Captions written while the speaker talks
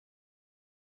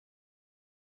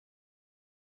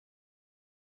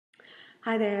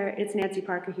Hi there, it's Nancy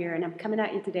Parker here, and I'm coming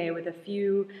at you today with a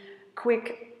few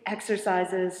quick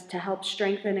exercises to help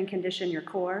strengthen and condition your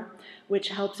core, which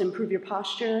helps improve your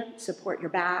posture, support your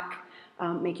back,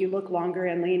 make you look longer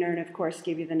and leaner, and of course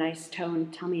give you the nice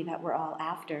toned tummy that we're all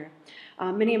after.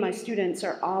 Many of my students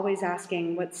are always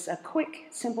asking what's a quick,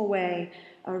 simple way,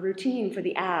 a routine for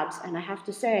the abs, and I have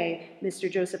to say, Mr.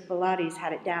 Joseph Pilates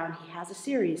had it down. He has a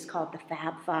series called the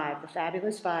Fab Five, the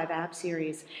Fabulous Ab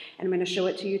series, and I'm going to show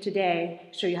it to you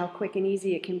today, show you how quick and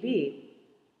easy it can be.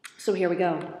 So here we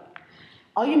go.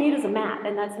 All you need is a mat,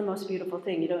 and that's the most beautiful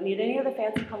thing. You don't need any of the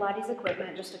fancy Pilates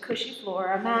equipment, just a cushy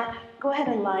floor, a mat. Go ahead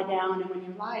and lie down, and when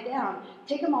you lie down,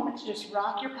 take a moment to just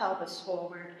rock your pelvis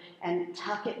forward and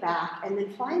tuck it back, and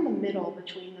then find the middle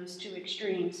between those two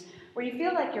extremes, where you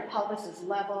feel like your pelvis is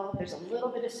level, there's a little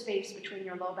bit of space between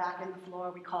your low back and the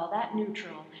floor. We call that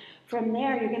neutral. From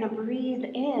there, you're going to breathe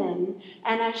in,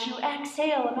 and as you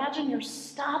exhale, imagine you're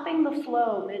stopping the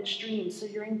flow midstream, so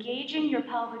you're engaging your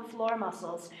pelvic floor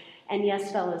muscles. And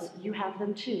yes, fellas, you have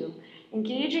them too.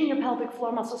 Engaging your pelvic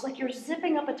floor muscles like you're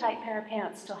zipping up a tight pair of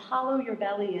pants to hollow your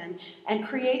belly in and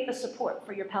create the support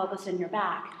for your pelvis and your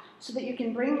back so that you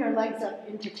can bring your legs up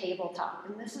into tabletop.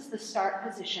 And this is the start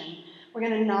position. We're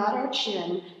going to nod our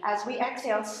chin. As we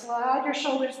exhale, slide your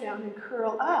shoulders down and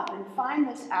curl up and find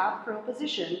this ab curl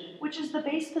position, which is the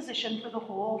base position for the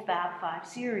whole Fab 5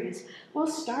 series. We'll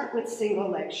start with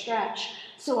single leg stretch.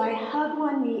 So I hug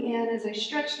one knee in as I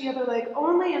stretch the other leg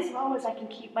only as low as I can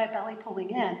keep my belly pulling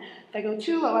in. If I go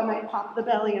too low, I might pop the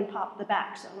belly and pop the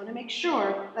back. So I want to make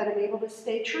sure that I'm able to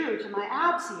stay true to my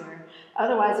abs here.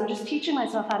 Otherwise, I'm just teaching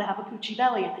myself how to have a poochy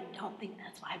belly, and I don't think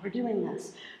that's why we're doing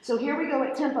this. So here we go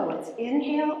at tempo. It's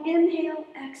inhale, inhale,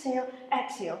 exhale,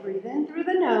 exhale. Breathe in through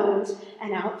the nose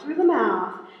and out through the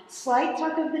mouth. Slight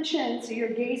tuck of the chin, so you're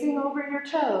gazing over your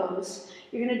toes.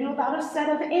 You're going to do about a set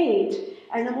of 8,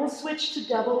 and then we'll switch to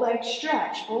double leg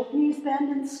stretch. Both knees bend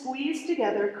and squeeze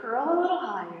together. Curl a little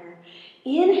higher.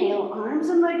 Inhale, arms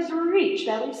and legs reach.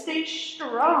 Belly stays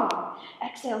strong.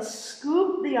 Exhale,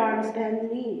 scoop the arms, bend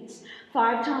the knees.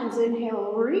 5 times.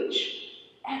 Inhale, reach.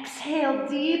 Exhale,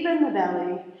 deepen the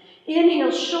belly.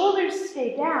 Inhale, shoulders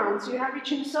stay down, so you're not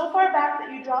reaching so far back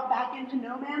that you drop back into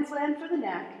no man's land for the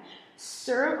neck.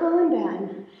 Circle and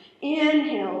bend.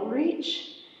 Inhale,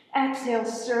 reach. Exhale,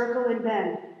 circle and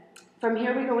bend. From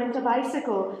here we go into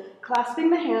bicycle, clasping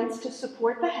the hands to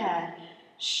support the head.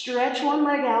 Stretch one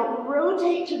leg out,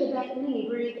 rotate to the bent knee.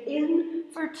 Breathe in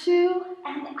for 2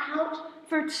 and out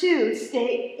for 2.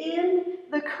 Stay in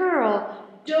the curl.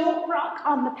 Don't rock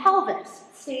on the pelvis.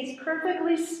 It stays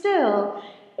perfectly still.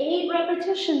 8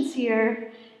 repetitions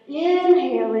here.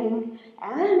 Inhaling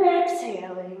and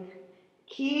exhaling.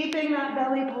 Keeping that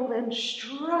belly pulled in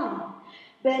strong.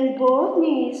 Bend both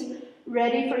knees,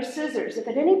 ready for scissors. If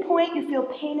at any point you feel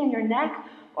pain in your neck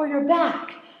or your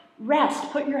back,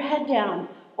 rest, put your head down.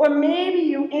 Or maybe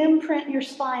you imprint your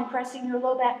spine, pressing your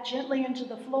low back gently into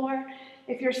the floor.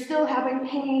 If you're still having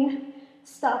pain,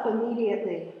 stop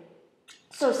immediately.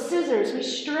 So scissors, we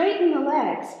straighten the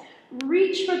legs.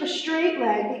 Reach for the straight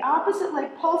leg. The opposite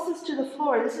leg pulses to the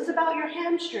floor. This is about your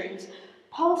hamstrings.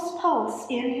 Pulse, pulse,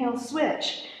 inhale,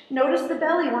 switch. Notice the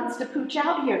belly wants to pooch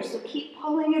out here, so keep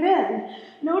pulling it in.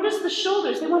 Notice the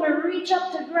shoulders. They want to reach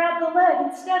up to grab the leg.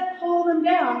 Instead, pull them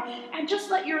down and just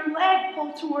let your leg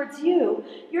pull towards you.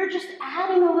 You're just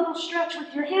adding a little stretch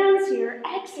with your hands here.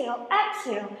 Exhale,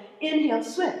 exhale, inhale,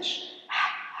 switch.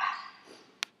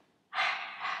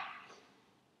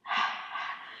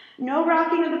 No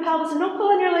rocking of the pelvis, and don't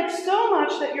pull in your legs so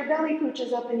much that your belly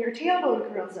pooches up and your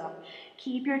tailbone curls up.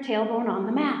 Keep your tailbone on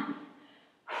the mat.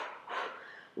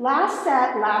 Last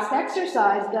set, last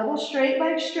exercise, double straight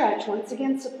leg stretch. Once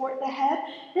again, support the head.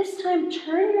 This time,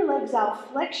 turn your legs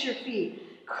out, flex your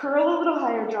feet. Curl a little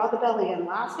higher, draw the belly in.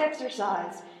 Last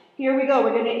exercise. Here we go. We're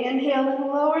going to inhale and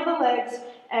lower the legs.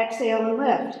 Exhale and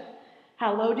lift.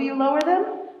 How low do you lower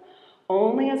them?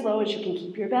 Only as low as you can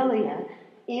keep your belly in.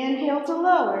 Inhale to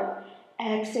lower,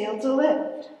 exhale to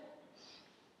lift.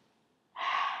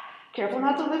 Careful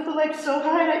not to lift the legs so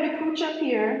high that you pooch up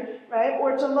here, right?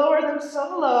 Or to lower them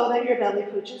so low that your belly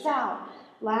pooches out.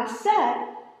 Last set.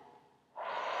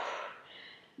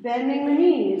 Bending the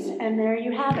knees, and there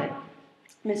you have it.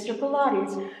 Mr.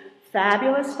 Pilates,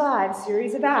 Fabulous 5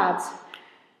 series of abs.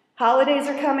 Holidays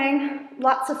are coming,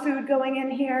 lots of food going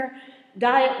in here.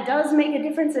 Diet does make a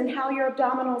difference in how your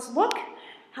abdominals look.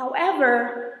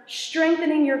 However,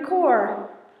 strengthening your core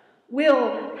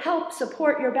will help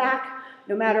support your back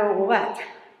no matter what.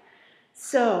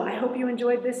 So I hope you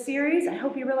enjoyed this series. I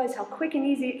hope you realize how quick and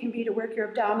easy it can be to work your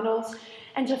abdominals.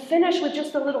 And to finish with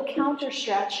just a little counter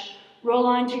stretch, Roll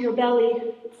onto your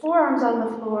belly, forearms on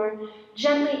the floor.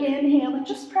 Gently inhale and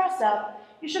just press up.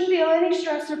 You shouldn't feel any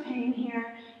stress or pain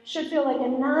here. Should feel like a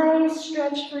nice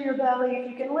stretch for your belly.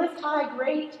 If you can lift high,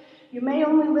 great. You may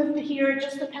only lift to here. It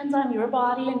just depends on your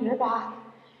body and your back.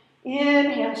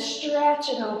 Inhale, stretch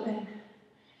and open.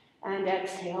 And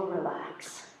exhale,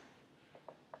 relax.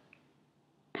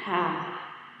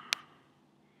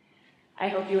 I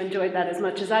hope you enjoyed that as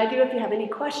much as I do. If you have any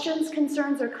questions,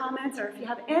 concerns, or comments, or if you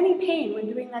have any pain when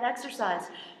doing that exercise,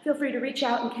 feel free to reach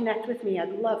out and connect with me. I'd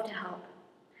love to help.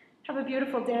 Have a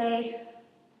beautiful day.